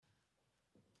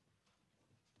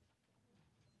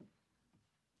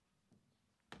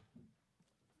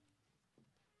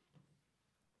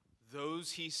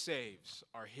Those he saves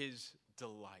are his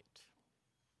delight,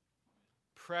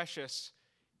 precious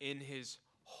in his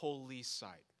holy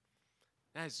sight.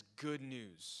 That is good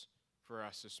news for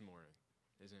us this morning,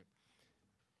 isn't it?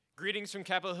 Greetings from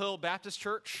Capitol Hill Baptist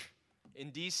Church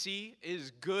in D.C. It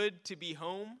is good to be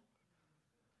home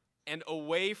and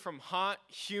away from hot,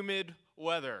 humid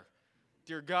weather.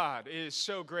 Dear God, it is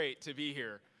so great to be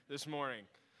here this morning.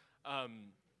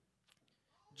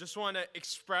 Just want to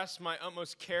express my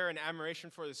utmost care and admiration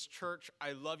for this church.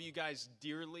 I love you guys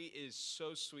dearly. It is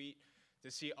so sweet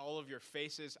to see all of your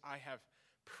faces. I have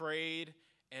prayed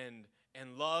and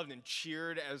loved and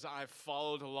cheered as I've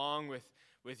followed along with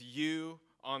you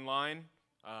online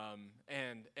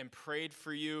and prayed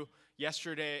for you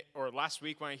yesterday or last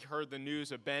week when I heard the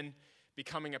news of Ben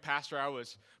becoming a pastor. I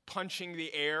was punching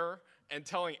the air and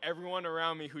telling everyone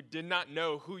around me who did not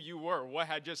know who you were what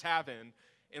had just happened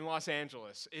in Los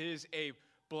Angeles. It is a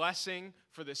blessing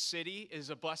for the city. It is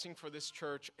a blessing for this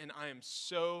church, and I am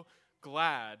so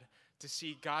glad to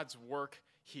see God's work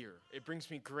here. It brings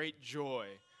me great joy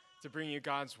to bring you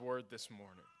God's word this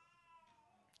morning.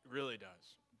 It really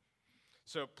does.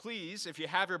 So please, if you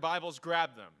have your Bibles,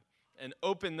 grab them and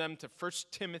open them to 1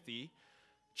 Timothy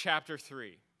chapter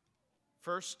 3.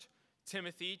 1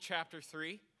 Timothy chapter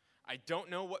 3. I don't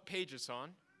know what page it's on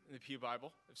in the Pew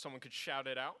Bible. If someone could shout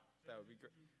it out, that would be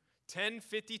great.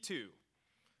 1052.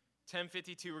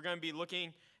 1052. We're going to be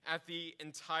looking at the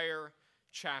entire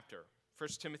chapter. 1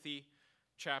 Timothy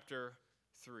chapter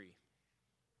 3.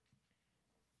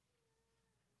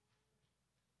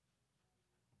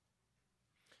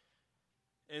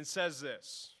 And it says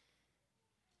this.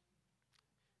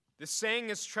 The saying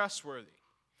is trustworthy.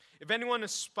 If anyone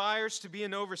aspires to be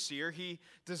an overseer, he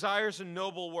desires a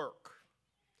noble work.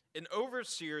 An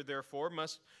overseer, therefore,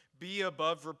 must be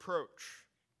above reproach,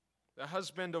 the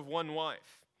husband of one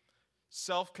wife,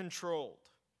 self-controlled,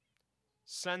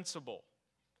 sensible,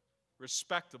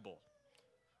 respectable,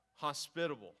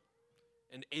 hospitable,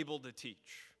 and able to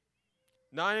teach.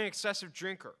 Not an excessive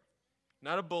drinker,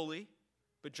 not a bully,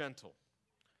 but gentle,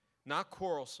 not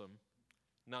quarrelsome,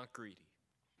 not greedy.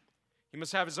 He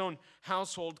must have his own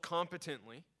household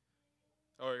competently,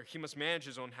 or he must manage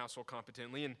his own household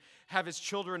competently and have his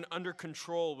children under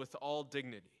control with all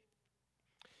dignity.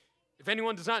 If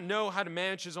anyone does not know how to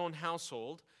manage his own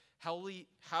household, how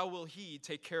will he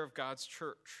take care of God's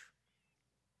church?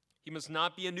 He must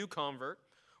not be a new convert,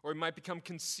 or he might become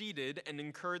conceited and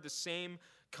incur the same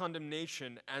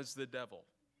condemnation as the devil.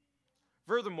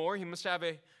 Furthermore, he must have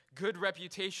a good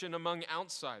reputation among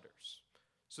outsiders,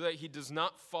 so that he does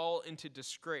not fall into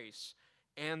disgrace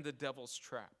and the devil's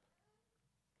trap.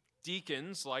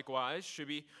 Deacons, likewise, should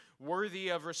be worthy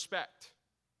of respect,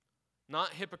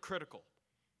 not hypocritical,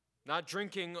 not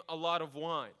drinking a lot of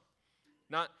wine,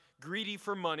 not greedy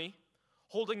for money,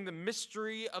 holding the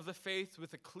mystery of the faith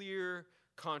with a clear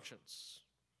conscience.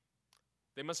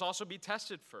 They must also be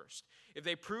tested first. If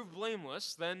they prove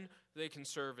blameless, then they can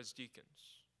serve as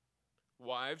deacons.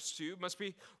 Wives, too, must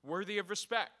be worthy of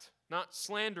respect, not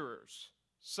slanderers,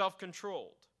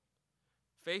 self-controlled,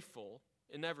 faithful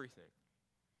in everything.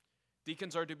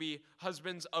 Deacons are to be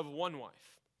husbands of one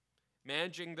wife,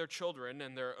 managing their children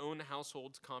and their own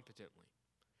households competently.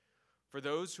 For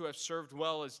those who have served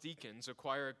well as deacons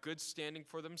acquire a good standing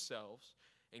for themselves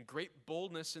and great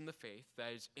boldness in the faith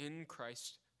that is in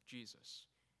Christ Jesus.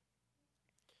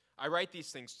 I write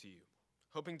these things to you,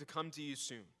 hoping to come to you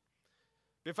soon.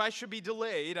 If I should be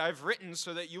delayed, I've written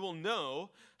so that you will know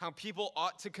how people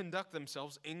ought to conduct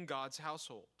themselves in God's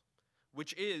household,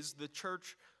 which is the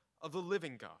church of the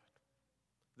living God,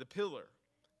 the pillar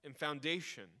and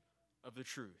foundation of the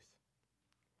truth.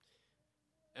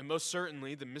 And most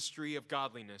certainly, the mystery of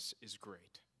godliness is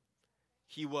great.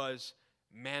 He was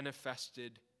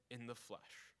manifested in the flesh,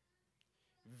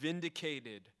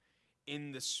 vindicated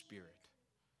in the Spirit,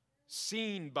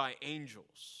 seen by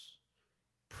angels,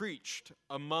 preached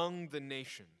among the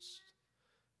nations,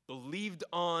 believed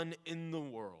on in the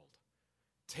world,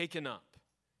 taken up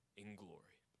in glory.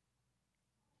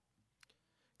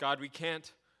 God, we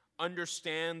can't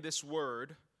understand this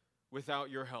word without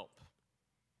your help.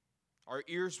 Our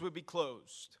ears would be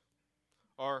closed.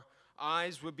 Our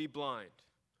eyes would be blind.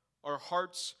 Our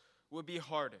hearts would be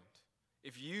hardened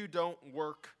if you don't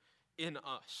work in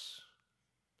us.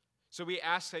 So we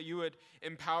ask that you would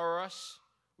empower us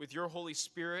with your Holy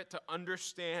Spirit to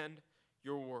understand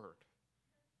your word.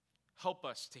 Help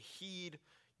us to heed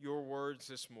your words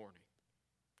this morning.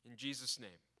 In Jesus' name,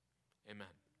 amen.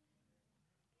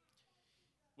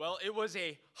 Well, it was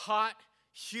a hot,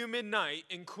 humid night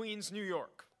in Queens, New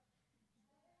York.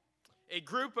 A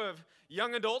group of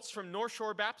young adults from North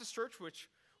Shore Baptist Church, which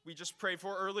we just prayed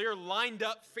for earlier, lined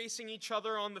up facing each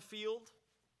other on the field.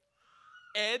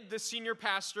 Ed, the senior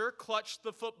pastor, clutched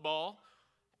the football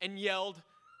and yelled,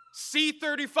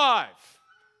 C-35,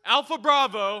 Alpha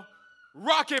Bravo,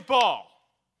 rocket ball.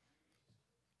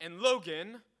 And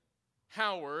Logan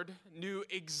Howard knew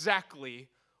exactly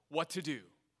what to do.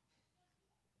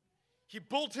 He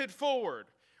bolted forward,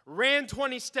 ran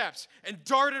 20 steps, and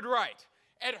darted right.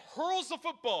 Ed hurls the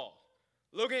football.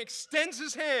 Logan extends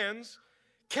his hands,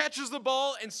 catches the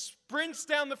ball, and sprints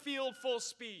down the field full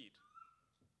speed.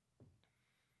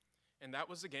 And that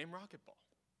was the game Rocketball.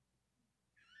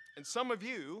 And some of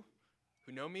you,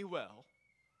 who know me well,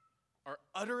 are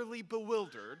utterly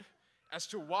bewildered as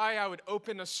to why I would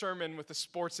open a sermon with a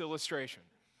sports illustration.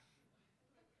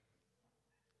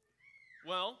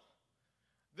 Well,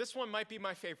 this one might be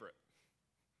my favorite,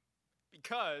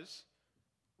 because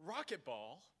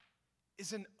Rocketball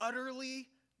is an utterly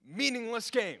meaningless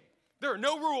game. There are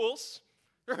no rules.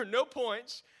 There are no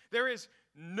points. There is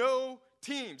no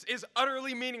teams. It is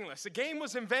utterly meaningless. The game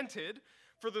was invented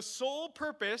for the sole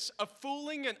purpose of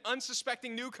fooling an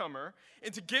unsuspecting newcomer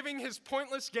into giving his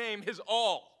pointless game his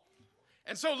all.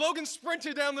 And so Logan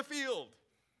sprinted down the field.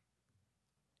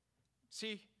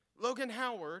 See, Logan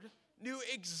Howard knew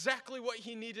exactly what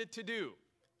he needed to do.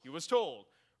 He was told,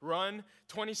 run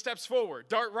 20 steps forward,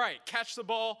 dart right, catch the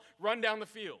ball, run down the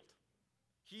field.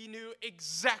 He knew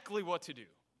exactly what to do.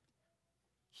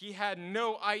 He had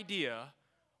no idea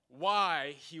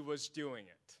why he was doing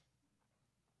it.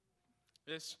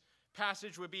 This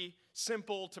passage would be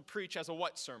simple to preach as a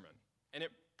what sermon? And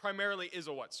it primarily is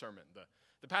a what sermon.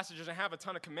 The passage doesn't have a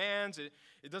ton of commands. It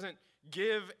doesn't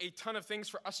give a ton of things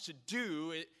for us to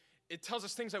do. It tells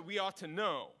us things that we ought to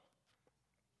know.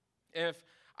 If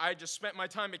I just spent my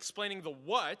time explaining the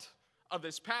what of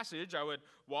this passage, I would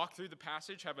walk through the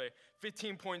passage, have a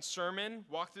 15-point sermon,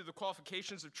 walk through the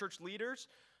qualifications of church leaders,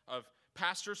 of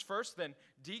pastors first, then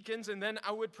deacons, and then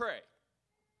I would pray.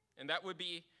 And that would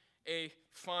be a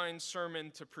fine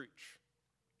sermon to preach.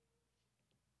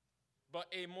 But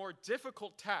a more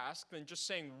difficult task than just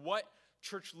saying what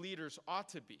church leaders ought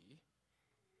to be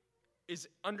is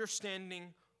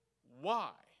understanding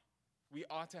why we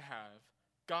ought to have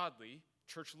godly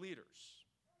church leaders.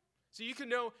 So you can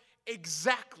know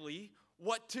exactly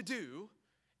what to do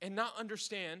and not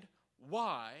understand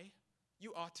why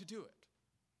you ought to do it.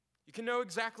 You can know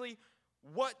exactly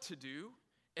what to do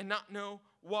and not know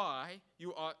why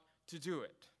you ought to do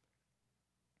it.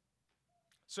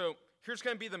 So here's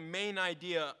going to be the main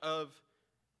idea of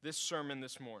this sermon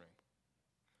this morning.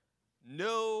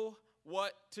 Know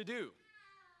what to do.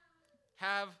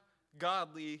 Have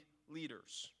godly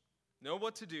leaders. Know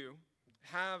what to do.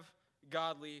 Have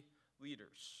godly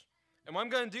leaders. And what I'm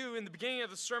going to do in the beginning of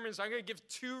the sermon is I'm going to give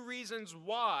 2 reasons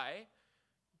why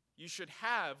you should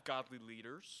have godly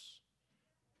leaders.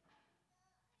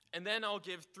 And then I'll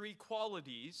give 3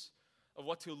 qualities of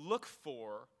what to look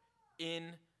for in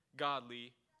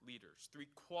godly leaders. 3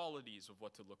 qualities of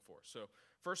what to look for. So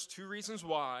first 2 reasons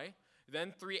why,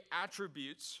 then 3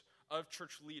 attributes of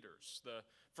church leaders. The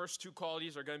first 2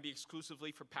 qualities are going to be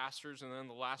exclusively for pastors, and then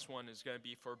the last one is going to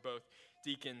be for both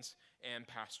deacons and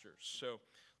pastors. So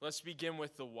let's begin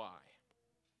with the why.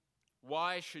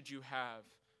 Why should you have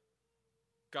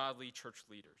godly church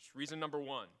leaders? Reason number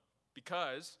 1,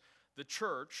 because the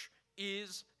church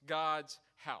is God's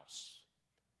house.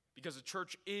 Because the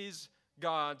church is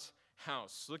God's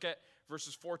house. Look at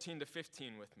verses 14 to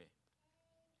 15 with me.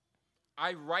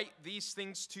 I write these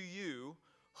things to you,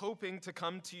 hoping to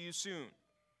come to you soon.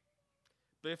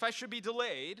 But if I should be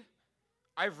delayed,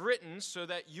 I've written so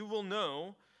that you will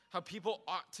know how people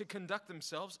ought to conduct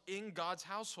themselves in God's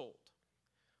household,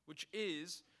 which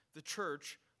is the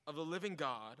church of the living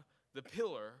God, the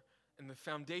pillar and the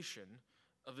foundation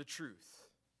of the truth.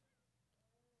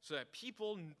 So that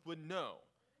people would know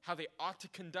how they ought to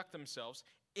conduct themselves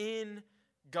in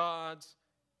God's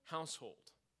household.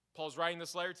 Paul's writing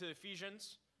this letter to the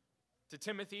Ephesians, to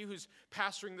Timothy, who's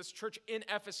pastoring this church in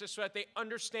Ephesus, so that they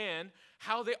understand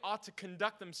how they ought to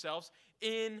conduct themselves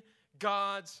in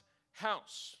God's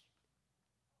house.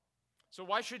 So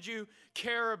why should you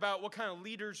care about what kind of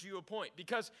leaders you appoint?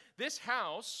 Because this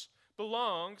house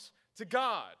belongs to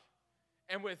God.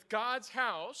 And with God's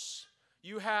house,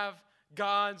 you have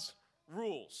God's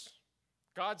rules.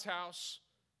 God's house,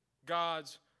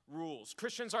 God's rules.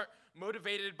 Christians aren't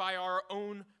motivated by our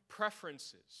own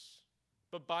preferences,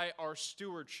 but by our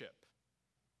stewardship.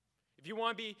 If you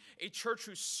want to be a church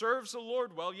who serves the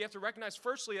Lord well, you have to recognize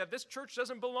firstly that this church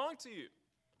doesn't belong to you.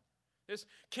 This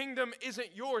kingdom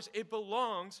isn't yours. It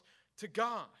belongs to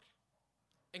God.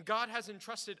 And God has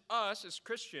entrusted us as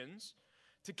Christians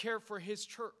to care for his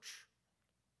church,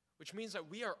 which means that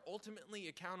we are ultimately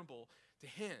accountable to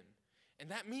him.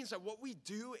 And that means that what we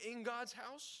do in God's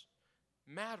house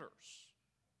matters.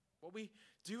 What we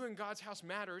do in God's house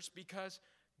matters because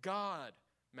God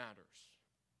matters.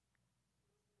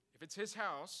 If it's his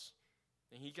house,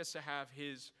 then he gets to have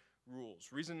his rules.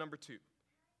 Reason number 2.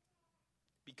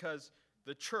 Because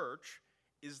the church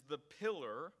is the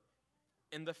pillar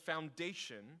and the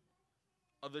foundation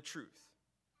of the truth.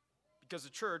 Because the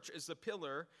church is the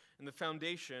pillar and the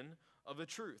foundation of the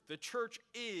truth. The church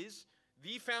is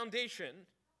the foundation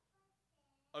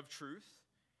of truth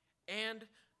and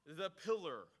the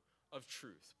pillar of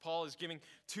truth. Paul is giving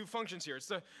 2 functions here. It's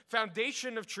the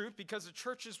foundation of truth because the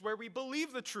church is where we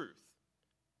believe the truth.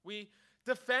 We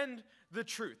defend the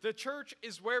truth. The church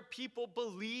is where people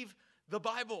believe the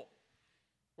Bible,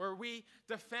 where we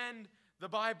defend the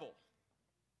Bible.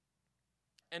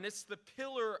 And it's the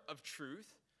pillar of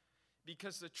truth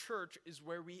because the church is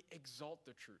where we exalt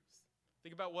the truth.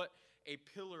 Think about what a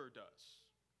pillar does.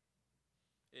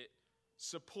 It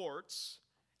supports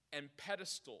and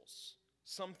pedestals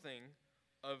something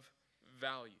of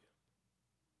value.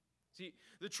 See,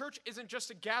 the church isn't just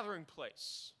a gathering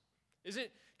place. Isn't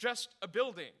just a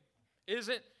building. It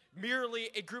isn't merely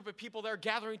a group of people that are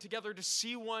gathering together to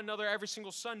see one another every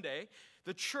single Sunday.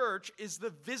 The church is the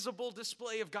visible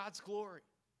display of God's glory.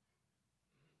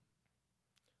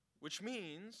 Which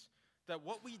means that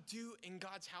what we do in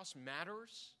God's house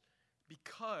matters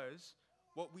because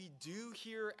what we do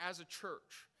here as a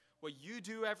church, what you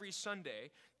do every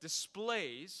Sunday,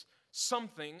 displays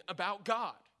something about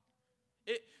God.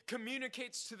 It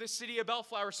communicates to the city of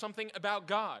Bellflower something about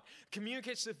God.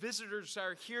 Communicates to visitors that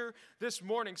are here this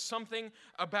morning something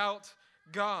about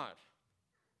God.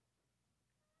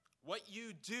 What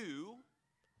you do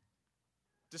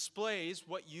displays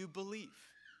what you believe.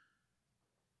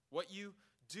 What you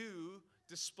do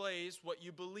displays what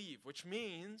you believe, which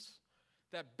means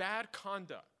that bad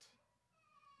conduct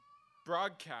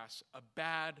broadcasts a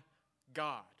bad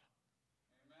God.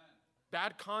 Amen.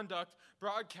 Bad conduct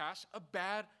broadcasts a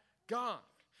bad God.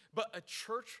 But a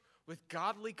church with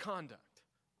godly conduct,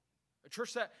 a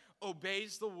church that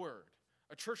obeys the word,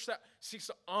 a church that seeks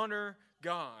to honor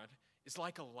God is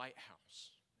like a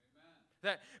lighthouse.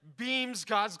 That beams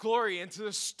God's glory into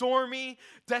the stormy,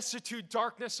 destitute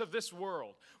darkness of this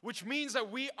world, which means that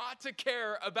we ought to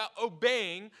care about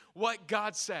obeying what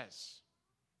God says.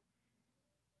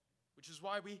 Which is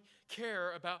why we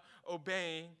care about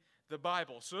obeying the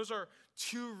Bible. So those are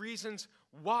 2 reasons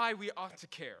why we ought to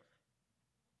care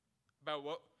about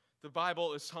what the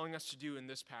Bible is telling us to do in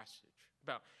this passage,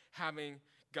 about having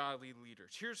godly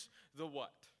leaders. Here's the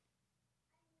what.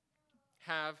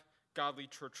 Have godly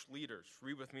church leaders.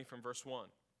 Read with me from verse 1.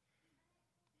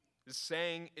 The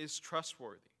saying is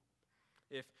trustworthy.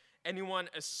 If anyone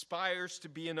aspires to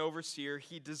be an overseer,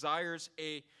 he desires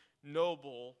a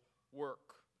noble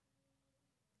work.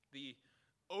 The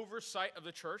oversight of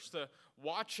the church, the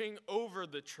watching over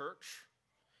the church,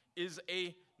 is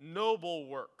a noble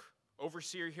work.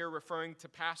 Overseer here referring to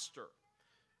pastor.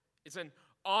 It's an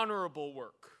honorable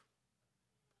work.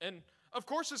 And of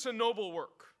course it's a noble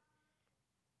work.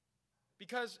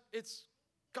 Because it's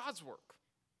God's work.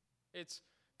 It's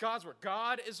God's work.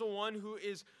 God is the one who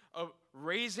is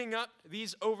raising up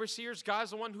these overseers. God is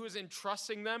the one who is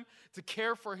entrusting them to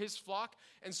care for his flock.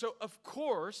 And so, of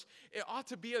course, it ought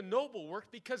to be a noble work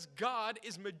because God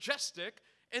is majestic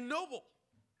and noble.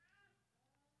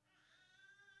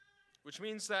 Which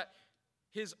means that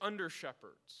his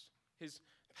under-shepherds, his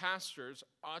pastors,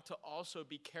 ought to also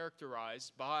be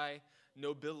characterized by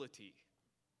nobility.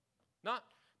 Not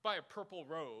by a purple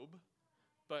robe,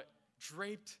 but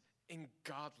draped in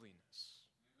godliness.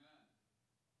 Amen.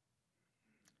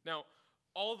 Now,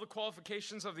 all the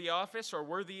qualifications of the office are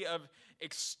worthy of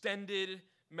extended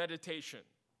meditation.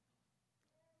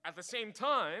 At the same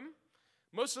time,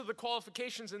 most of the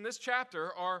qualifications in this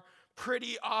chapter are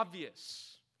pretty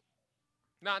obvious.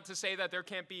 Not to say that there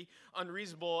can't be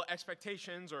unreasonable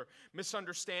expectations or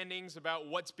misunderstandings about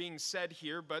what's being said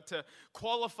here, but to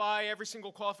qualify every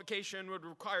single qualification would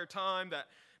require time that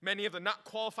many of the not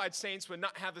qualified saints would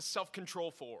not have the self-control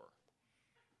for.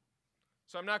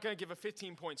 So I'm not going to give a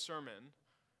 15-point sermon.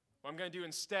 What I'm going to do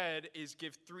instead is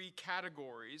give 3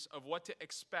 categories of what to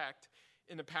expect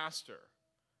in a pastor.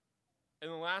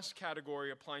 And the last category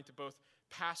applying to both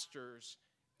pastors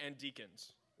and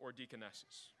deacons or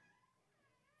deaconesses.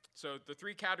 So the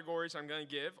 3 categories I'm going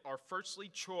to give are firstly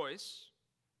choice.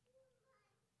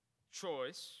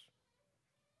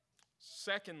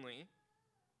 Secondly,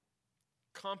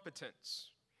 competence.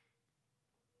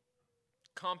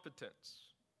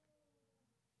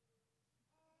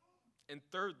 And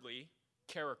thirdly,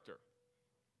 character.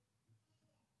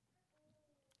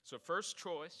 So first,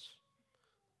 choice.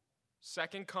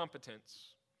 Second,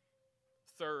 competence.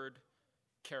 Third,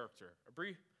 character. A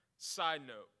brief side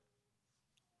note.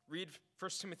 Read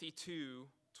 1 Timothy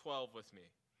 2:12 with me.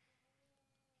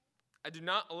 I do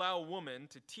not allow a woman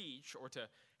to teach or to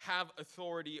have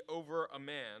authority over a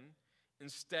man.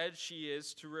 Instead, she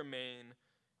is to remain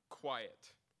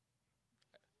quiet.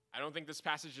 I don't think this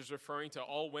passage is referring to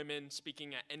all women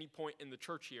speaking at any point in the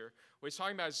church here. What he's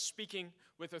talking about is speaking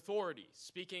with authority,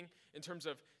 speaking in terms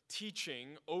of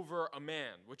teaching over a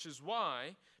man, which is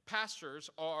why pastors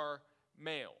are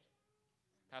male.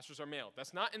 Pastors are male.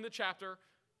 That's not in the chapter.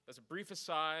 That's a brief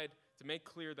aside to make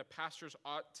clear that pastors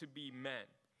ought to be men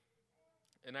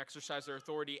and exercise their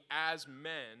authority as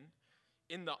men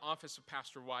in the office of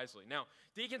pastor wisely. Now,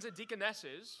 deacons and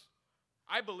deaconesses,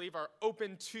 I believe, are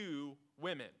open to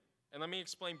women. And let me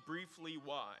explain briefly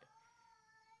why.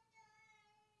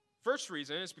 First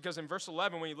reason is because in verse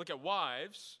 11, when you look at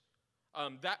wives,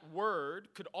 that word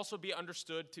could also be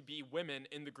understood to be women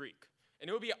in the Greek. And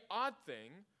it would be an odd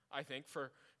thing, I think,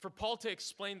 for Paul to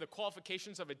explain the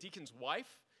qualifications of a deacon's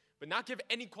wife, but not give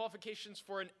any qualifications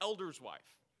for an elder's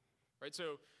wife. Right?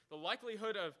 So the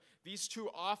likelihood of these two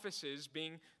offices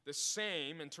being the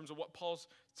same in terms of what Paul's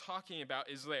talking about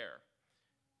is there.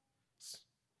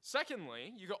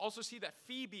 Secondly, you can also see that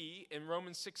Phoebe in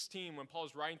Romans 16, when Paul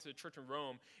is writing to the church in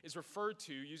Rome, is referred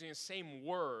to using the same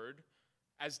word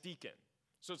as deacon.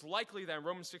 So it's likely that in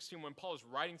Romans 16, when Paul is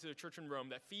writing to the church in Rome,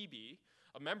 that Phoebe,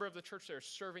 a member of the church there, is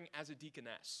serving as a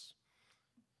deaconess.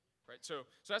 Right? So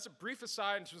that's a brief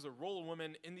aside in terms of the role of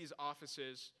women in these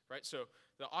offices. Right? So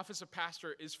the office of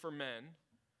pastor is for men.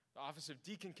 The office of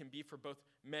deacon can be for both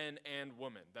men and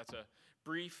women. That's a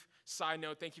brief side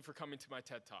note. Thank you for coming to my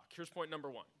TED Talk. Here's point number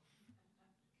 1.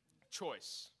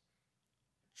 Choice.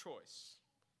 Choice.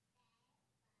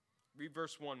 Read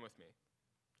verse 1 with me.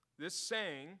 This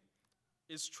saying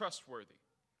is trustworthy.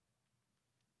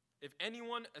 If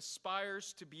anyone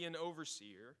aspires to be an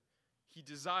overseer, he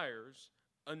desires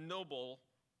a noble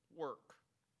work.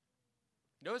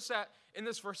 Notice that in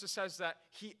this verse it says that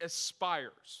he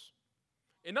aspires.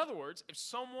 In other words, if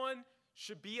someone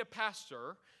should be a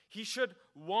pastor, he should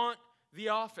want the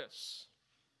office.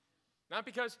 Not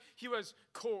because he was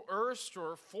coerced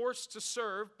or forced to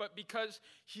serve, but because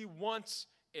he wants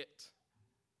it.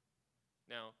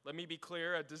 Now, let me be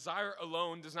clear, a desire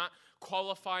alone does not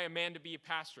qualify a man to be a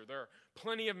pastor. There are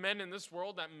plenty of men in this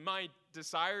world that might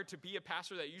desire to be a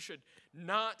pastor that you should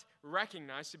not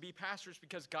recognize to be pastors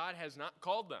because God has not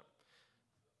called them.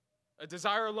 A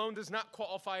desire alone does not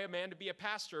qualify a man to be a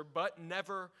pastor, but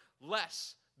never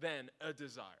less than a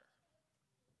desire.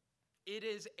 It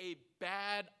is a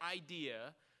bad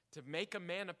idea to make a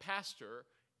man a pastor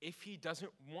if he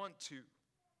doesn't want to.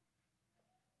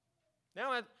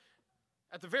 Now,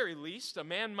 at the very least, a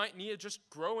man might need to just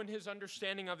grow in his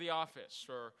understanding of the office,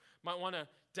 or might want to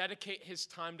dedicate his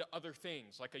time to other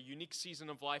things, like a unique season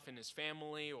of life in his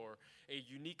family, or a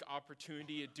unique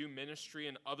opportunity to do ministry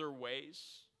in other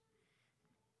ways.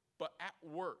 But at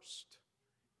worst,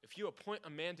 if you appoint a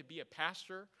man to be a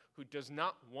pastor who does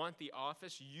not want the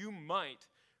office, you might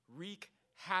wreak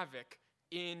havoc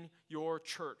in your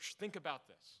church. Think about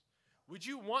this. Would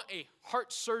you want a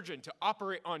heart surgeon to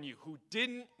operate on you who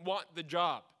didn't want the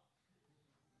job?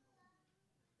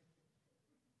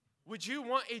 Would you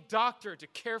want a doctor to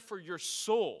care for your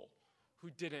soul who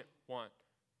didn't want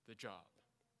the job?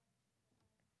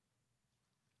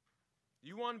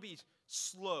 You want to be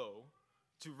slow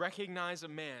to recognize a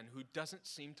man who doesn't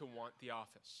seem to want the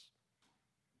office.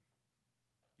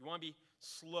 You want to be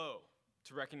slow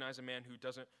to recognize a man who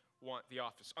doesn't want the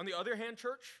office. On the other hand,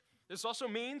 church, this also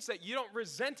means that you don't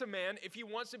resent a man if he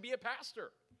wants to be a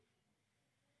pastor.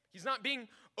 He's not being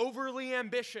overly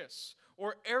ambitious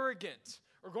or arrogant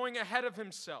or going ahead of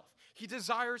himself. He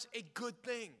desires a good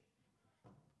thing.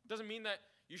 Doesn't mean that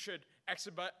you should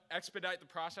expedite the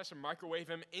process and microwave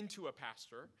him into a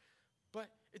pastor, but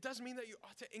it does mean that you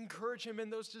ought to encourage him in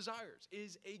those desires. It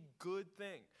is a good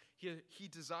thing. He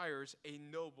desires a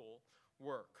noble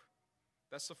work.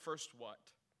 That's the first what?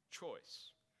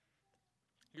 Choice.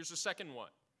 Here's the second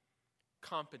what?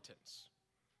 Competence.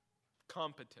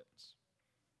 Competence.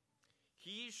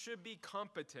 He should be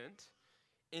competent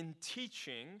in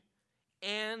teaching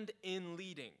and in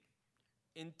leading.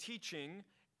 In teaching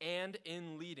and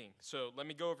in leading. So let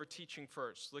me go over teaching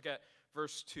first. Look at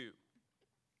verse 2.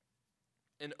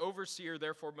 An overseer,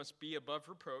 therefore, must be above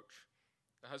reproach,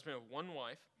 the husband of one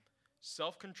wife,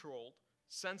 self-controlled,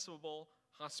 sensible,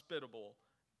 hospitable,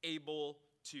 able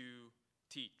to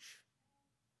teach.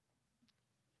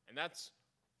 And that's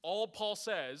all Paul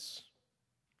says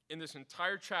in this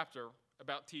entire chapter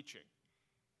about teaching.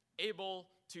 Able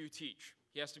to teach.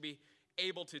 He has to be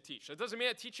able to teach. That doesn't mean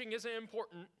that teaching isn't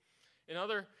important. In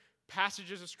other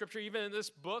passages of Scripture, even in this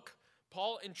book,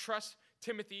 Paul entrusts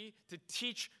Timothy to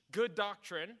teach good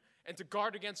doctrine and to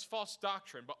guard against false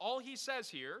doctrine. But all he says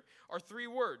here are three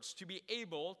words: to be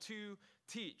able to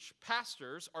teach.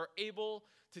 Pastors are able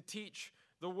to teach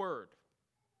the word.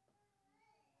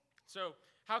 So,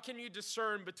 how can you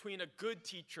discern between a good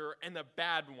teacher and a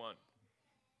bad one?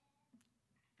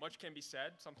 Much can be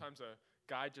said. Sometimes a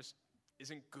guy just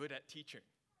isn't good at teaching.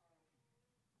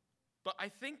 But I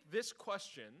think this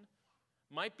question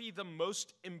might be the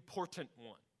most important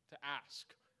one to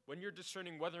ask when you're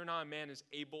discerning whether or not a man is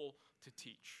able to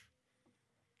teach.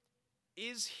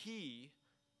 Is he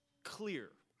clear?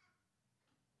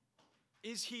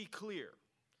 Is he clear?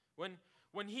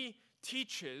 When he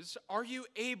teaches, are you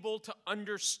able to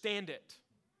understand it?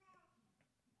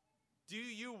 Do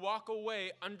you walk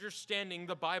away understanding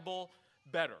the Bible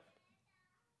better?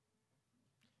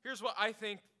 Here's what I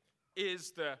think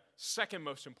is the second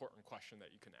most important question that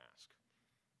you can ask.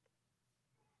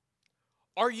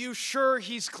 Are you sure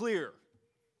he's clear?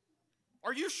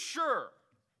 Are you sure?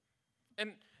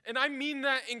 And I mean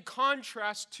that in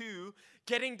contrast to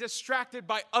getting distracted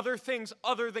by other things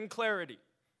other than clarity.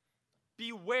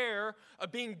 Beware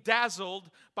of being dazzled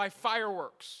by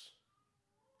fireworks.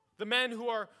 The men who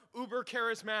are uber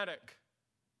charismatic,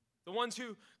 the ones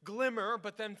who glimmer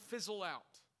but then fizzle out.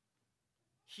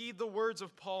 Heed the words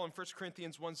of Paul in 1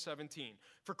 Corinthians 1:17.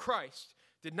 For Christ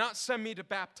did not send me to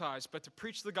baptize, but to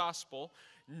preach the gospel,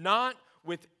 not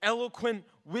with eloquent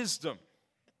wisdom,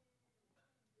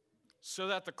 so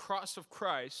that the cross of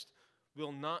Christ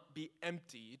will not be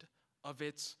emptied of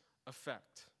its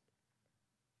effect.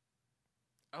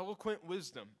 Eloquent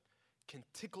wisdom can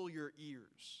tickle your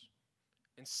ears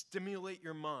and stimulate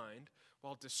your mind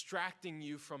while distracting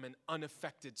you from an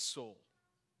unaffected soul.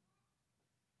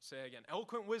 Say again.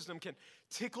 Eloquent wisdom can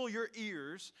tickle your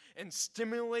ears and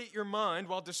stimulate your mind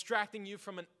while distracting you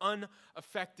from an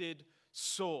unaffected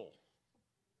soul.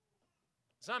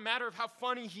 It's not a matter of how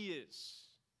funny he is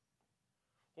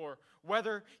or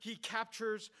whether he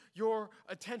captures your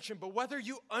attention, but whether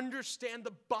you understand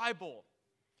the Bible.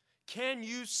 Can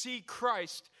you see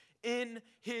Christ in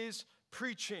his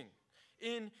preaching,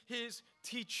 in his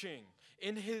teaching,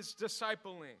 in his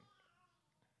discipling?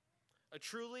 A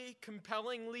truly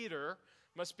compelling leader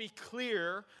must be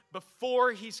clear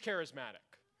before he's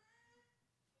charismatic.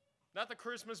 Not that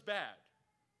charisma's bad,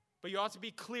 but you ought to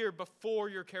be clear before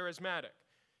you're charismatic.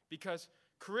 Because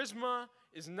charisma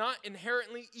is not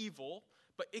inherently evil,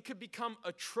 but it could become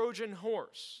a Trojan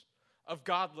horse of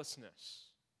godlessness.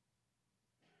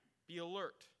 Be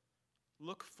alert.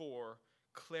 Look for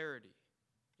clarity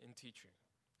in teaching.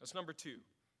 That's number 2,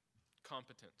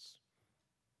 competence.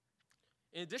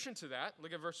 In addition to that,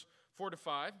 look at verse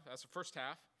 4-5. That's the first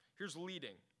half. Here's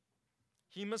leading.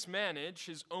 He must manage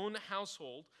his own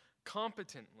household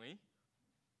competently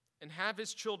and have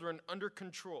his children under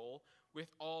control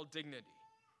with all dignity.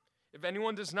 If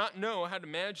anyone does not know how to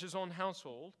manage his own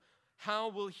household, how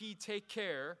will he take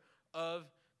care of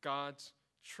God's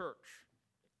church?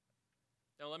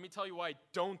 Now, let me tell you why I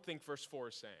don't think verse 4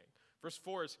 is saying. Verse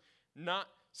 4 is not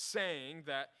saying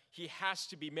that he has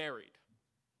to be married.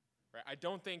 Right? I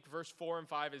don't think verse 4 and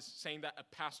 5 is saying that a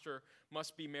pastor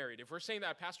must be married. If we're saying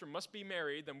that a pastor must be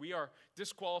married, then we are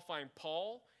disqualifying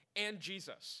Paul and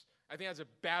Jesus. I think that's a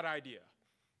bad idea.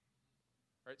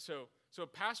 Right? So a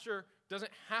pastor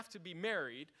doesn't have to be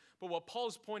married, but what Paul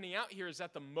is pointing out here is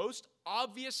that the most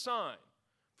obvious sign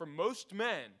for most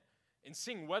men in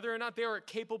seeing whether or not they are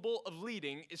capable of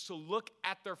leading is to look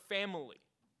at their family.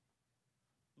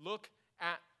 Look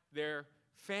at their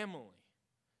family.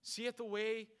 See it the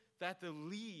way that they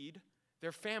lead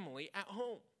their family at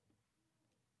home.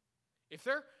 If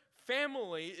their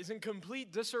family is in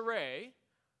complete disarray,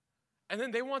 and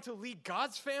then they want to lead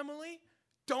God's family,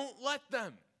 don't let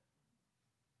them.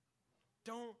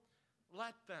 Don't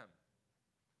let them.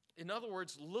 In other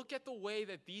words, look at the way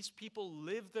that these people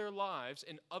live their lives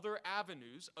in other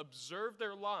avenues, observe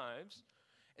their lives,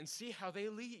 and see how they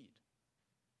lead.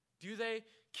 Do they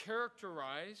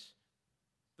characterize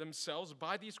themselves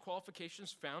by these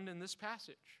qualifications found in this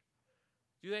passage?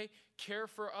 Do they care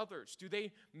for others? Do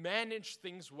they manage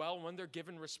things well when they're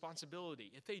given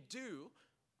responsibility? If they do,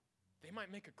 they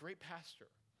might make a great pastor.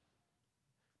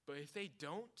 But if they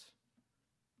don't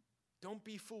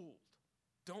be fooled.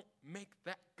 Don't make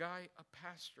that guy a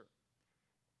pastor.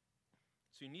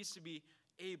 So he needs to be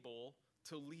able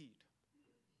to lead.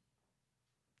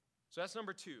 So that's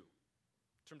number 2 in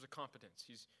terms of competence.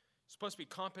 He's supposed to be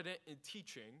competent in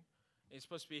teaching, and he's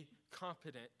supposed to be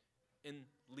competent in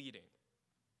leading.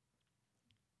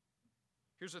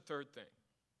 Here's a third thing.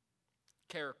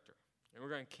 Character. And we're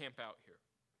going to camp out here.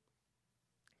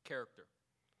 Character.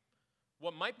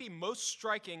 What might be most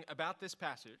striking about this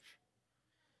passage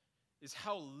is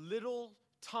how little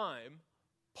time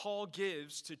Paul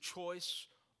gives to choice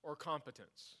or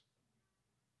competence.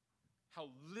 How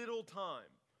little time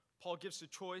Paul gives to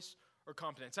choice or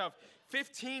competence. Out of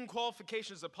 15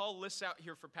 qualifications that Paul lists out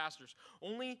here for pastors,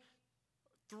 only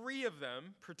 3 of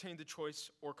them pertain to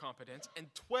choice or competence, and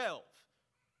 12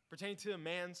 pertain to a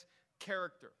man's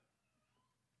character.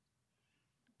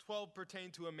 12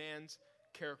 pertain to a man's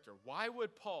character. Why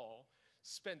would Paul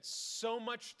spend so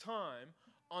much time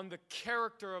on the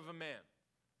character of a man?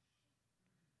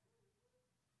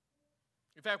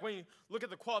 In fact, when you look at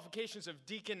the qualifications of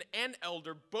deacon and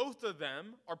elder, both of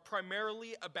them are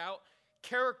primarily about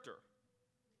character,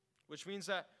 which means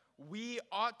that we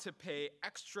ought to pay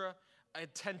extra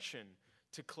attention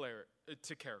to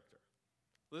character.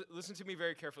 Listen to me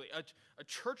very carefully. A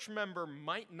church member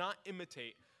might not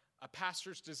imitate a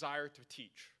pastor's desire to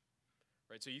teach.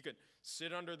 Right? So you could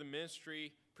sit under the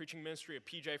preaching ministry of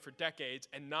PJ for decades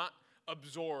and not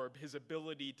absorb his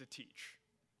ability to teach.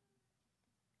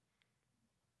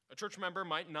 A church member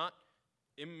might not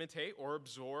imitate or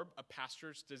absorb a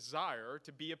pastor's desire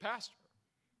to be a pastor.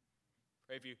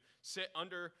 Right? If you sit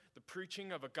under the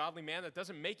preaching of a godly man, that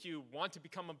doesn't make you want to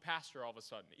become a pastor all of a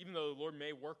sudden, even though the Lord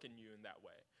may work in you in that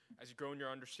way as you grow in your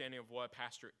understanding of what a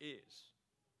pastor is.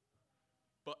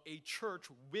 But a church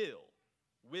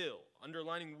will,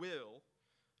 underlining will,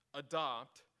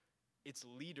 adopt its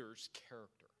leader's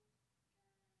character.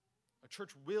 A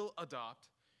church will adopt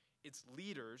its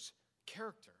leader's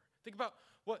character. Think about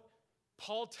what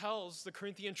Paul tells the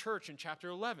Corinthian church in chapter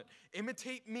 11.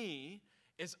 Imitate me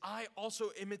as I also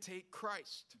imitate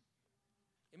Christ.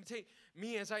 Imitate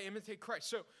me as I imitate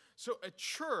Christ. So a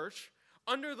church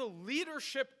under the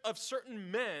leadership of certain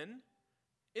men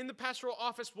in the pastoral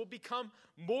office will become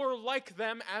more like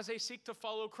them as they seek to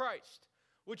follow Christ,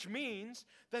 which means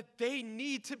that they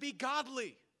need to be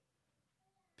godly.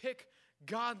 Pick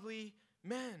godly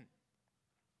men.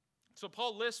 So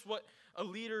Paul lists what a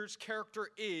leader's character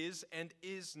is and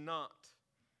is not.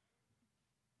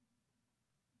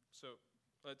 So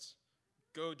let's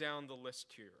go down the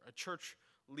list here. A church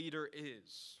leader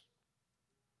is,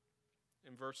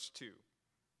 in verse 2,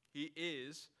 he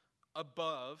is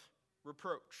above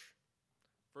reproach.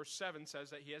 Verse 7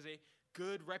 says that he has a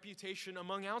good reputation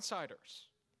among outsiders.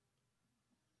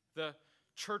 The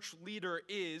church leader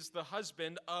is the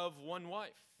husband of one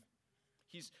wife.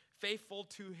 He's faithful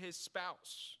to his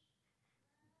spouse.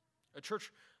 A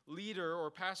church leader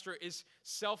or pastor is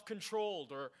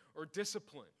self-controlled or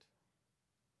disciplined.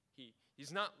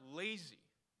 He's not lazy.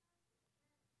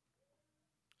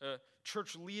 A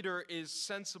church leader is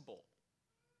sensible.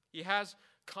 He has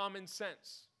common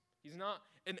sense. He's not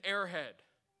an airhead.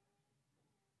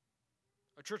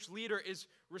 A church leader is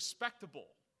respectable.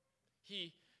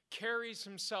 He carries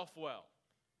himself well.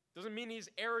 Doesn't mean he's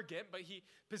arrogant, but he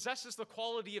possesses the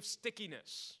quality of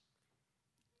stickiness,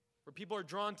 where people are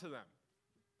drawn to them,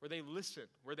 where they listen,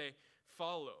 where they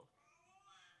follow.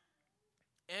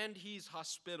 And he's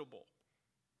hospitable.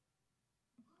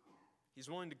 He's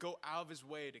willing to go out of his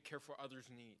way to care for others'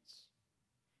 needs.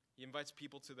 He invites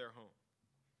people to their home.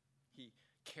 He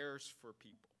cares for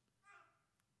people.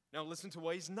 Now listen to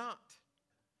what he's not.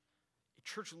 A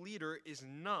church leader is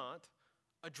not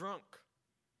a drunk.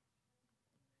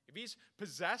 If he's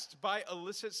possessed by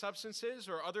illicit substances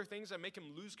or other things that make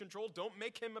him lose control, don't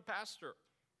make him a pastor.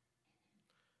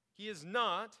 He is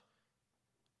not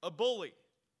a bully.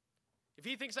 If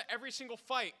he thinks that every single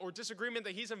fight or disagreement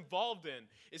that he's involved in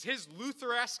is his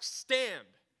Luther-esque stand,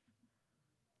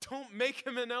 don't make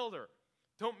him an elder.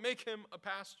 Don't make him a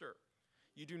pastor.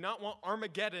 You do not want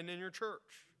Armageddon in your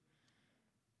church.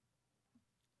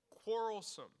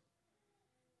 Quarrelsome.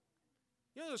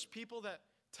 You know those people that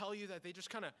tell you that they just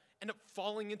kind of end up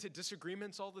falling into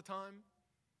disagreements all the time?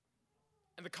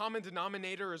 And the common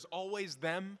denominator is always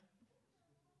them?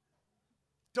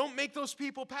 Don't make those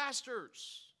people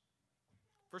pastors.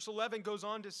 Verse 11 goes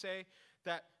on to say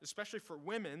that, especially for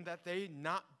women, that they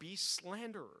not be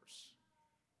slanderers.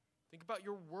 Think about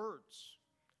your words,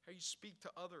 how you speak to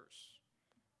others.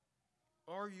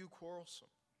 Are you quarrelsome?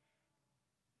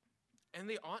 And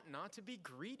they ought not to be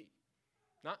greedy,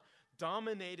 not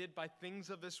dominated by things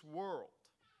of this world.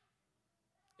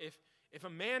 If a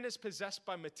man is possessed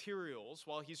by materials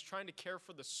while he's trying to care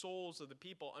for the souls of the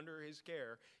people under his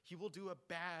care, he will do a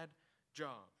bad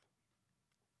job.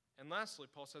 And lastly,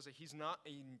 Paul says that he's not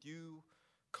a new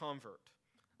convert,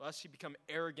 lest he become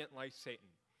arrogant like Satan.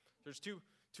 There's two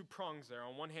prongs there.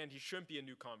 On one hand, he shouldn't be a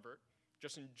new convert,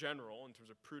 just in general, in terms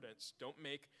of prudence. Don't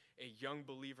make a young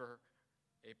believer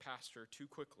a pastor too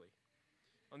quickly.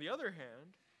 On the other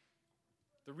hand,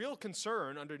 the real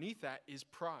concern underneath that is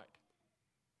pride.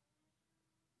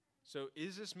 So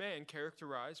is this man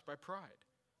characterized by pride?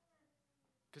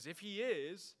 Because if he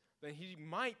is, then he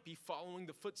might be following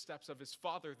the footsteps of his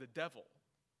father, the devil,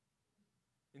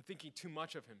 and thinking too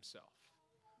much of himself.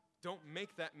 Don't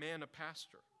make that man a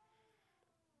pastor.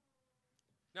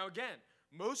 Now again,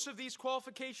 most of these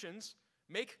qualifications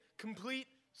make complete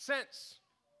sense.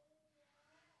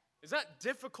 It's not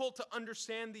difficult to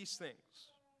understand these things.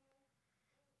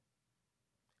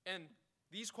 And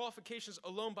these qualifications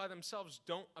alone by themselves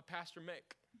don't a pastor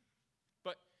make.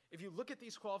 But if you look at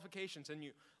these qualifications and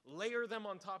you layer them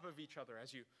on top of each other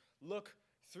as you look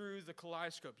through the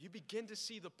kaleidoscope, you begin to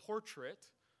see the portrait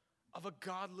of a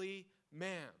godly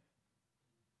man.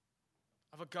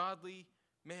 Of a godly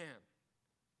man.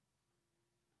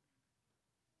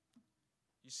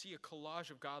 You see a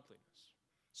collage of godliness.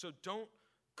 So don't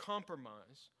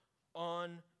compromise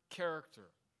on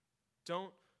character.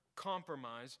 Don't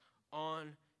compromise on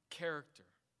character.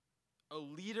 A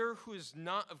leader who is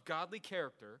not of godly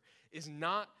character is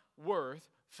not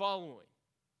worth following.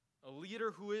 A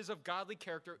leader who is of godly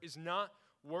character is not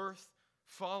worth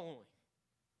following.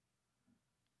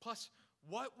 Plus,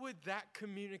 what would that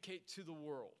communicate to the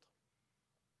world?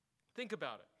 Think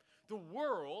about it. The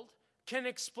world can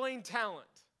explain talent.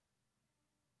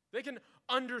 They can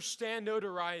understand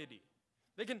notoriety.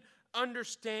 They can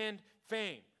understand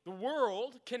fame. The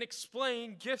world can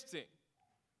explain gifting.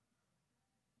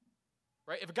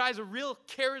 Right? If a guy's a real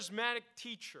charismatic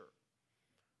teacher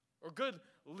or good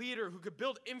leader who could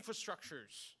build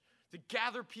infrastructures to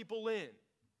gather people in,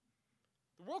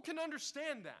 the world can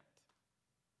understand that.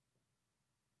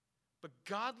 But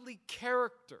godly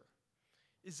character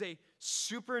is a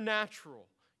supernatural,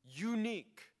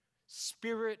 unique,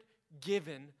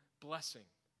 Spirit-given blessing.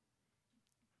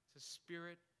 It's a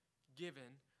Spirit-given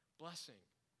blessing.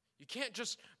 You can't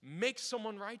just make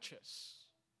someone righteous.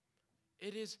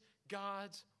 It is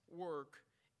God's work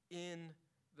in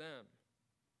them.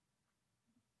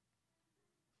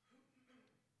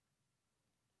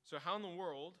 So how in the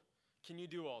world can you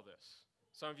do all this?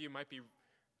 Some of you might be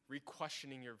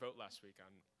re-questioning your vote last week.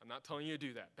 I'm not telling you to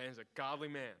do that. Ben's a godly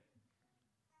man.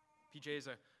 PJ is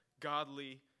a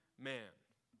godly man.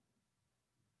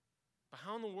 But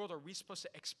how in the world are we supposed to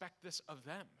expect this of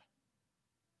them?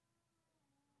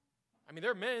 I mean,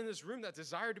 there are men in this room that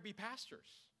desire to be pastors.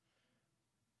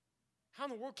 How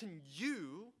in the world can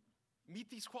you meet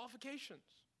these qualifications?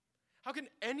 How can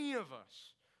any of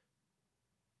us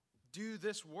do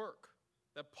this work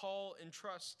that Paul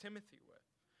entrusts Timothy with,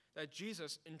 that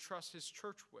Jesus entrusts his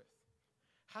church with?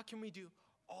 How can we do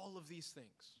all of these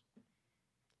things?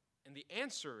 And the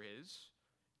answer is,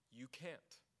 you can't.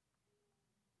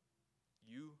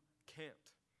 You can't.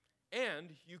 And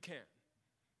you can.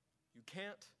 You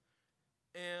can't,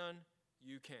 and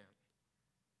you can.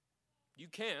 You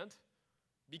can't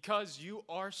because you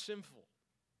are sinful.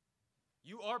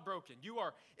 You are broken. You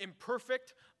are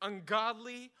imperfect,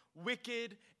 ungodly,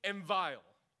 wicked, and vile.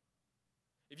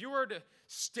 If you were to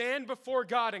stand before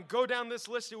God and go down this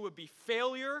list, it would be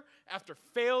failure after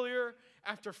failure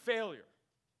after failure.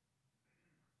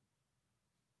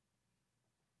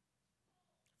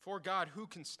 For God, who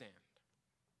can stand?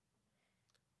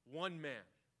 One man.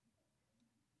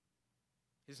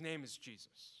 His name is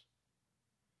Jesus.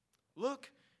 Look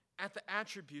at the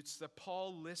attributes that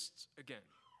Paul lists again.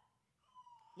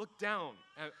 Look down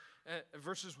at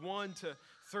verses 1 to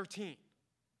 13.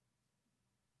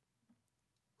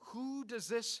 Who does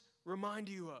this remind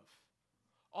you of?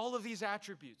 All of these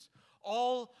attributes,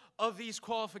 all of these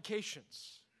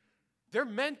qualifications, they're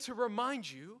meant to remind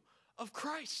you of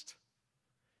Christ.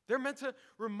 They're meant to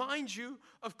remind you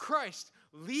of Christ.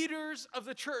 Leaders of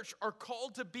the church are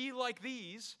called to be like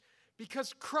these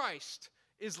because Christ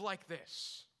is like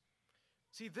this.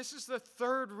 See, this is the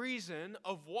third reason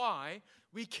of why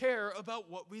we care about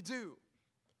what we do.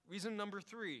 Reason number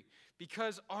 3,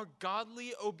 because our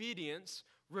godly obedience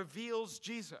reveals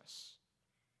Jesus.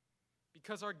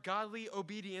 Because our godly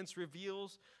obedience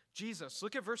reveals Jesus.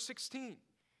 Look at verse 16.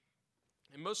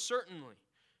 And most certainly,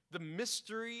 the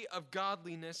mystery of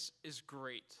godliness is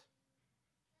great.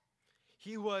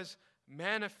 He was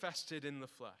manifested in the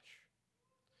flesh,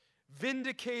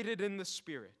 vindicated in the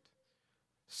Spirit,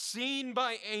 seen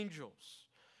by angels,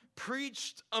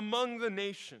 preached among the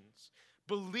nations,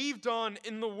 believed on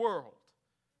in the world,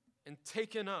 and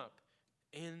taken up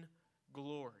in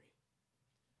glory.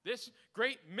 This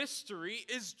great mystery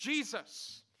is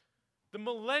Jesus. The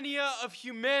millennia of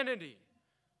humanity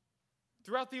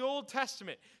throughout the Old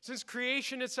Testament, since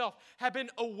creation itself, have been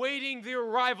awaiting the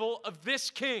arrival of this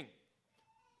king,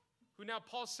 who now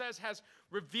Paul says has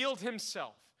revealed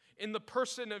himself in the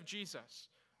person of Jesus,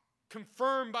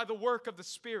 confirmed by the work of the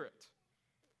Spirit,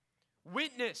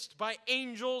 witnessed by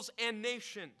angels and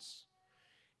nations,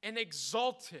 and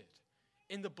exalted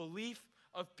in the belief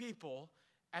of people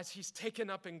as he's taken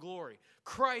up in glory.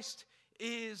 Christ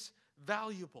is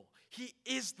valuable. He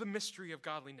is the mystery of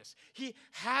godliness. He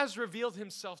has revealed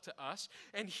himself to us,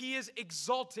 and he is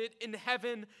exalted in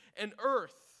heaven and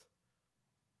earth.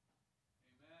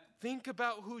 Amen. Think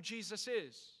about who Jesus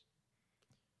is.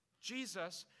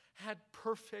 Jesus had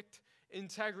perfect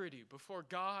integrity before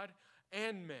God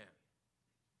and man.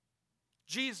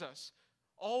 Jesus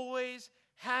always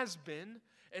has been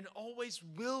and always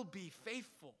will be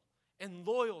faithful and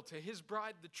loyal to his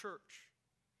bride, the church.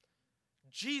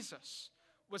 Jesus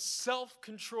was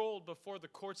self-controlled before the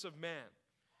courts of man,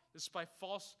 despite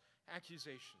false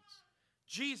accusations.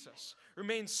 Jesus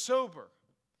remained sober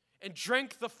and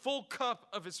drank the full cup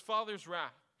of his Father's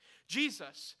wrath.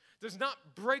 Jesus does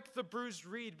not break the bruised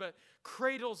reed, but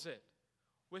cradles it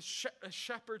with a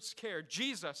shepherd's care.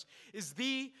 Jesus is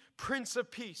the Prince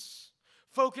of Peace,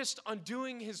 focused on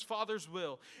doing his Father's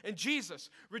will. And Jesus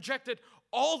rejected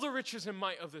all the riches and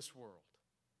might of this world,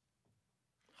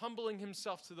 humbling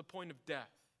himself to the point of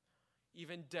death,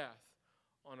 even death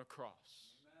on a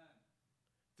cross. Amen.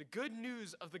 The good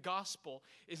news of the gospel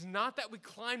is not that we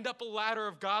climbed up a ladder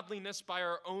of godliness by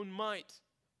our own might,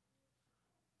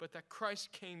 but that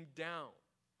Christ came down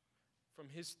from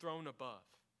his throne above,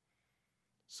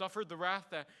 suffered the wrath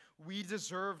that we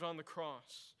deserved on the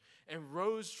cross, and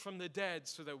rose from the dead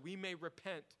so that we may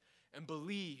repent and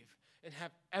believe and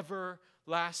have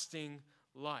everlasting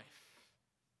life.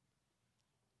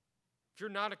 If you're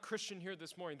not a Christian here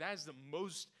this morning, that is the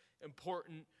most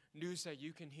important news that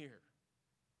you can hear.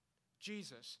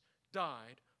 Jesus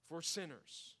died for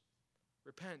sinners.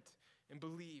 Repent and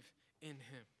believe in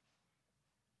him.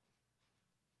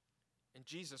 And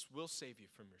Jesus will save you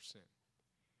from your sin.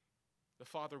 The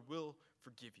Father will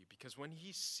forgive you, because when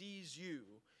he sees you,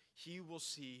 he will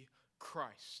see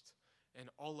Christ and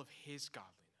all of his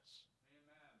godliness.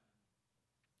 Amen.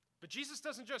 But Jesus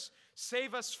doesn't just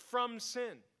save us from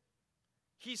sin.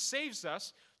 He saves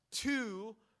us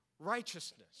to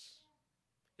righteousness.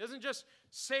 He doesn't just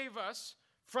save us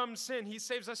from sin. He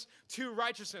saves us to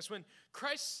righteousness. When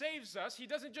Christ saves us, he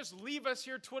doesn't just leave us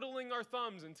here twiddling our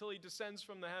thumbs until he descends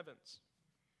from the heavens.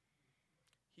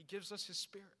 He gives us his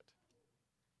Spirit.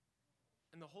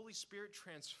 And the Holy Spirit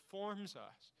transforms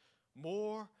us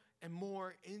more and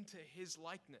more into his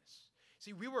likeness.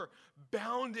 See, we were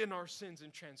bound in our sins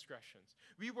and transgressions.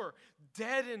 We were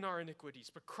dead in our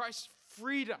iniquities, but Christ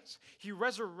freed us. He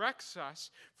resurrects us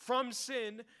from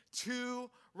sin to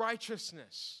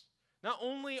righteousness. Not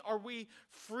only are we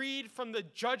freed from the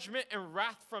judgment and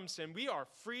wrath from sin, we are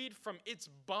freed from its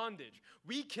bondage.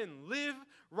 We can live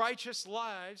righteous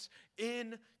lives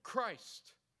in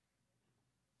Christ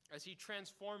as he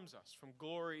transforms us from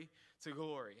glory to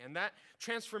glory. And that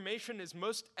transformation is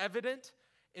most evident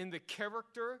in the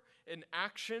character and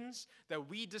actions that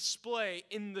we display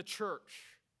in the church.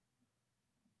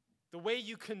 The way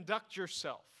you conduct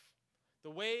yourself, the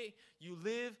way you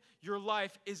live your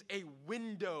life is a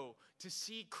window to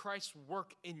see Christ's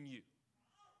work in you.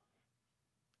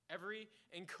 Every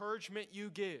encouragement you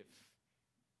give,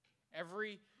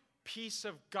 every piece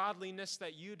of godliness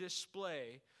that you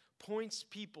display points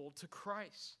people to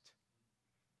Christ.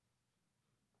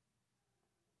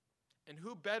 And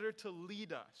who better to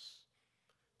lead us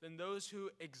than those who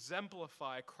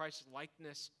exemplify Christ's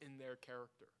likeness in their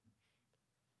character?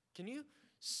 Can you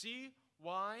see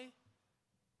why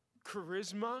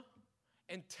charisma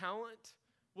and talent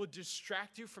will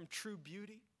distract you from true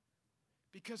beauty?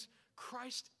 Because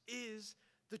Christ is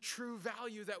the true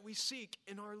value that we seek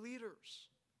in our leaders.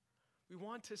 We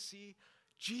want to see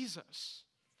Jesus.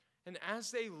 And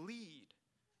as they lead,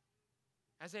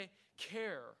 as they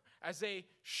care, as they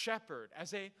shepherd,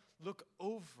 as they look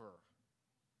over,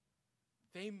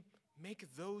 they make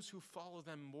those who follow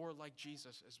them more like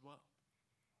Jesus as well.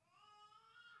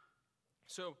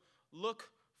 So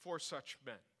look for such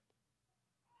men.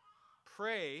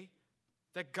 Pray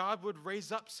that God would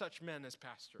raise up such men as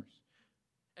pastors,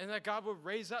 and that God would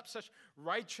raise up such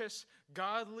righteous,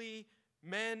 godly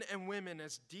men and women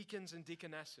as deacons and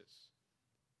deaconesses.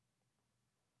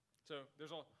 So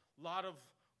there's a lot of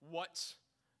what's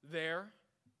there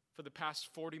for the past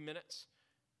 40 minutes.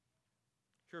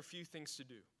 Here are a few things to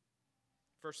do.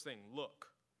 First thing, look.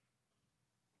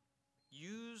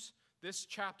 Use this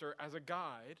chapter as a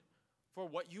guide for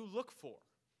what you look for.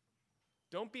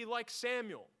 Don't be like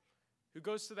Samuel, who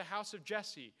goes to the house of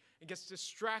Jesse and gets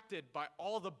distracted by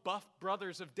all the buff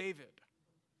brothers of David.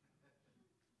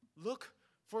 Look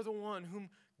for the one whom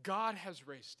God has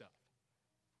raised up,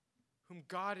 whom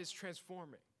God is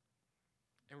transforming,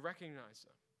 and recognize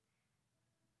them.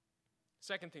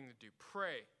 Second thing to do,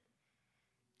 pray.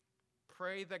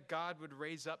 Pray that God would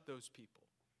raise up those people.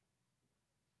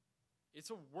 It's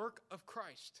a work of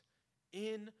Christ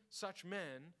in such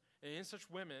men and in such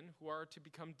women who are to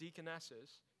become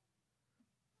deaconesses.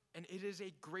 And it is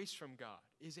a grace from God.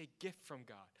 It is a gift from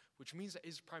God, which means it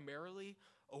is primarily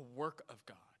a work of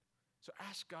God. So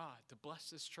ask God to bless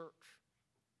this church.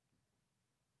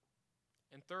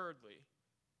 And thirdly,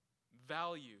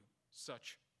 value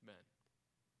such men.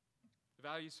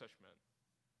 Value such men.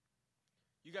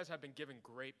 You guys have been given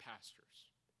great pastors.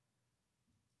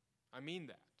 I mean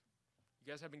that.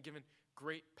 You guys have been given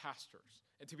great pastors.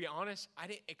 And to be honest, I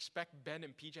didn't expect Ben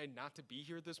and PJ not to be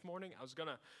here this morning. I was going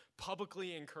to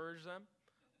publicly encourage them.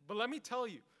 But let me tell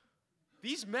you,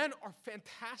 these men are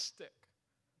fantastic.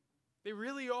 They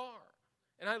really are.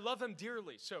 And I love them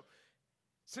dearly. So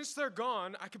since they're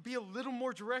gone, I could be a little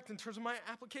more direct in terms of my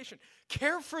application.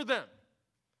 Care for them.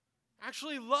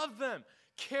 Actually love them.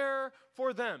 Care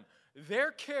for them.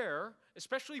 Their care,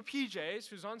 especially PJ's,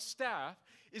 who's on staff,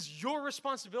 is your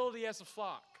responsibility as a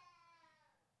flock.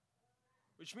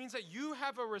 Which means that you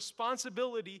have a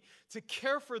responsibility to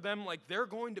care for them like they're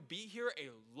going to be here a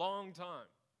long time.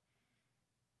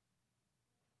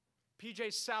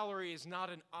 PJ's salary is not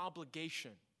an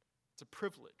obligation. It's a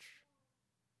privilege.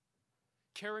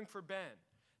 Caring for Ben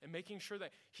and making sure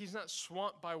that he's not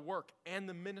swamped by work and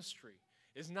the ministry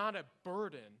is not a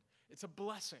burden, it's a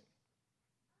blessing.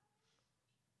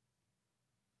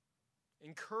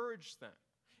 Encourage them.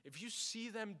 If you see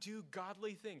them do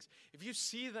godly things, if you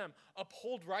see them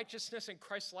uphold righteousness and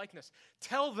Christ-likeness,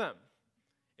 tell them.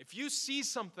 If you see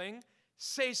something,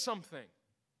 say something.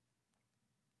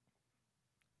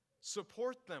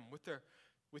 Support them with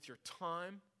your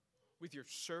time, with your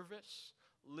service.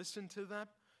 Listen to them.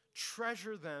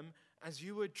 Treasure them as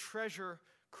you would treasure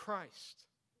Christ.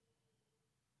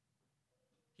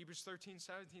 Hebrews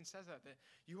 13:17 says that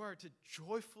you are to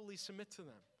joyfully submit to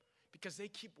them because they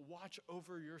keep watch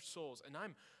over your souls. And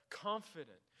I'm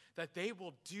confident that they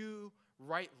will do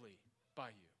rightly by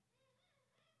you.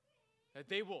 That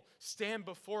they will stand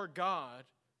before God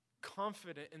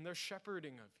confident in their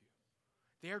shepherding of you.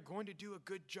 They are going to do a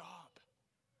good job.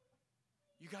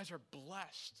 You guys are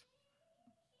blessed.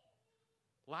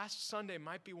 Last Sunday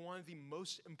might be one of the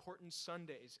most important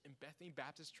Sundays in Bethany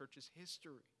Baptist Church's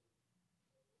history.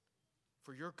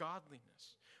 For your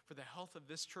godliness, for the health of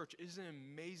this church, is an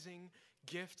amazing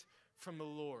gift from the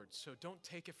Lord. So don't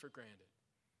take it for granted.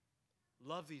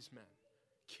 Love these men.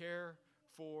 Care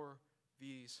for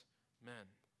these men.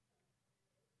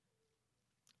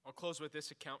 I'll close with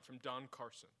this account from Don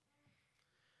Carson.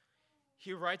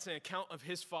 He writes an account of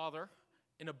his father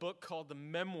in a book called The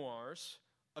Memoirs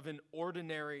of an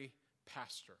Ordinary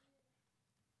Pastor.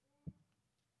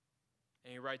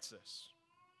 And he writes this.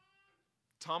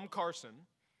 Tom Carson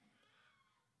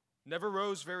never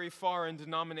rose very far in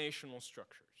denominational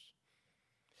structures,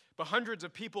 but hundreds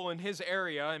of people in his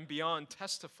area and beyond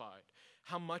testified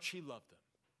how much he loved them.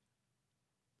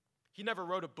 He never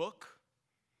wrote a book,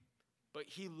 but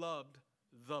he loved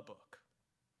the book.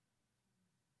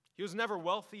 He was never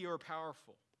wealthy or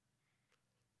powerful,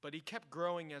 but he kept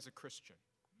growing as a Christian.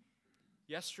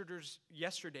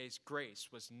 Yesterday's grace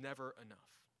was never enough.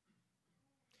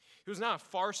 He was not a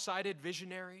far-sighted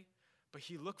visionary, but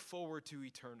he looked forward to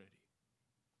eternity.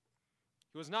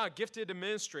 He was not a gifted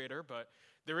administrator, but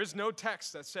there is no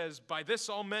text that says, "By this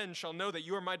all men shall know that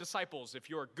you are my disciples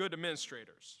if you are good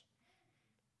administrators."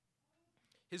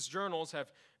 His journals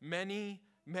have many,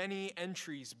 many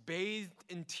entries bathed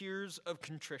in tears of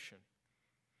contrition.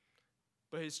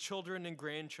 But his children and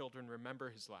grandchildren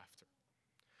remember his laughter.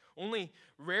 Only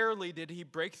rarely did he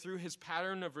break through his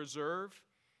pattern of reserve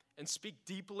and speak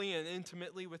deeply and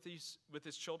intimately with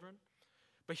his children,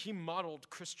 but he modeled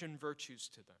Christian virtues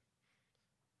to them.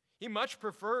 He much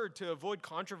preferred to avoid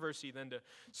controversy than to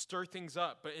stir things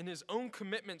up, but in his own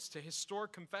commitments to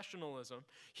historic confessionalism,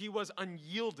 he was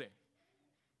unyielding.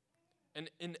 And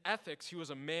in ethics, he was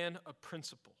a man of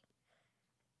principle.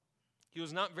 He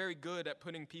was not very good at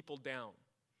putting people down,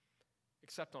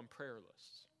 except on prayer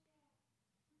lists.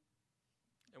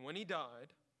 And when he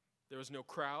died, there was no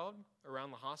crowd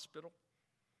around the hospital,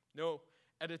 no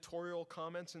editorial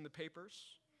comments in the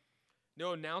papers,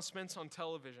 no announcements on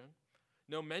television,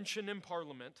 no mention in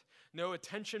Parliament, no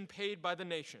attention paid by the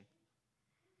nation.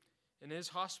 In his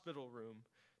hospital room,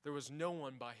 there was no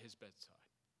one by his bedside.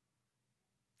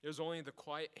 There was only the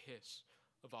quiet hiss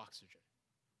of oxygen,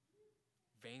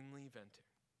 vainly venting,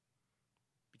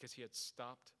 because he had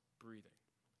stopped breathing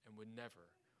and would never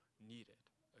need it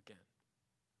again.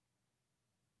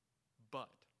 But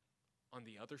on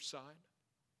the other side,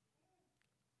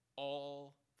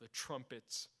 all the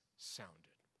trumpets sounded.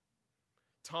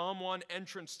 Tom won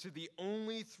entrance to the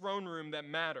only throne room that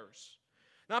matters,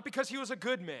 not because he was a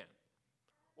good man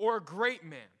or a great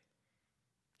man.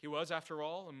 He was, after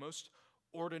all, a most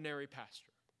ordinary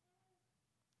pastor,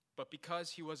 but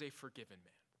because he was a forgiven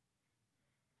man.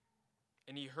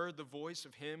 And he heard the voice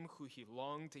of him who he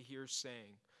longed to hear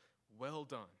saying, "Well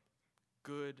done,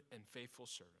 good and faithful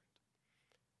servant.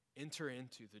 Enter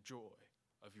into the joy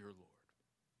of your Lord."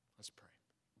 Let's pray.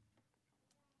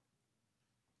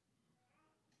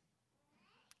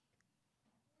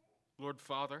 Lord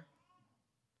Father,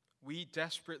 we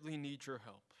desperately need your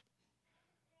help.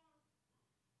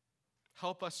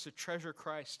 Help us to treasure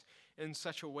Christ in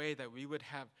such a way that we would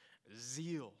have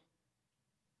zeal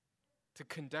to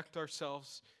conduct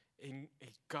ourselves in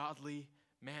a godly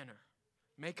manner.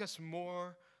 Make us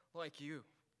more like you.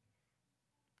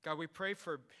 God, we pray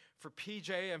for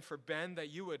PJ and for Ben that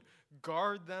you would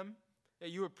guard them, that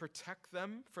you would protect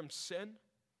them from sin.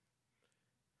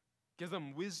 Give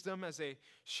them wisdom as they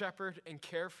shepherd and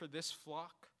care for this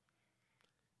flock.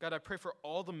 God, I pray for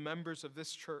all the members of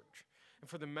this church and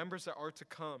for the members that are to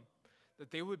come, that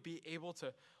they would be able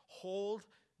to hold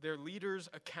their leaders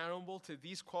accountable to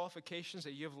these qualifications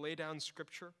that you have laid down in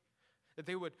Scripture, that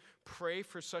they would pray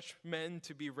for such men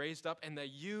to be raised up, and that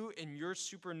you, in your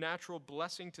supernatural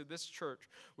blessing to this church,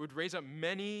 would raise up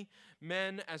many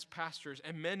men as pastors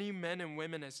and many men and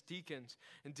women as deacons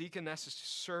and deaconesses to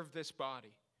serve this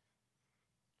body.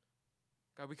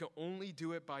 God, we can only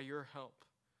do it by your help.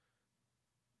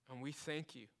 And we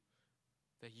thank you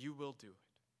that you will do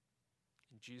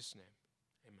it. In Jesus' name,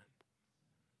 amen.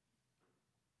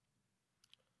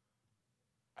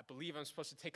 I believe I'm supposed to take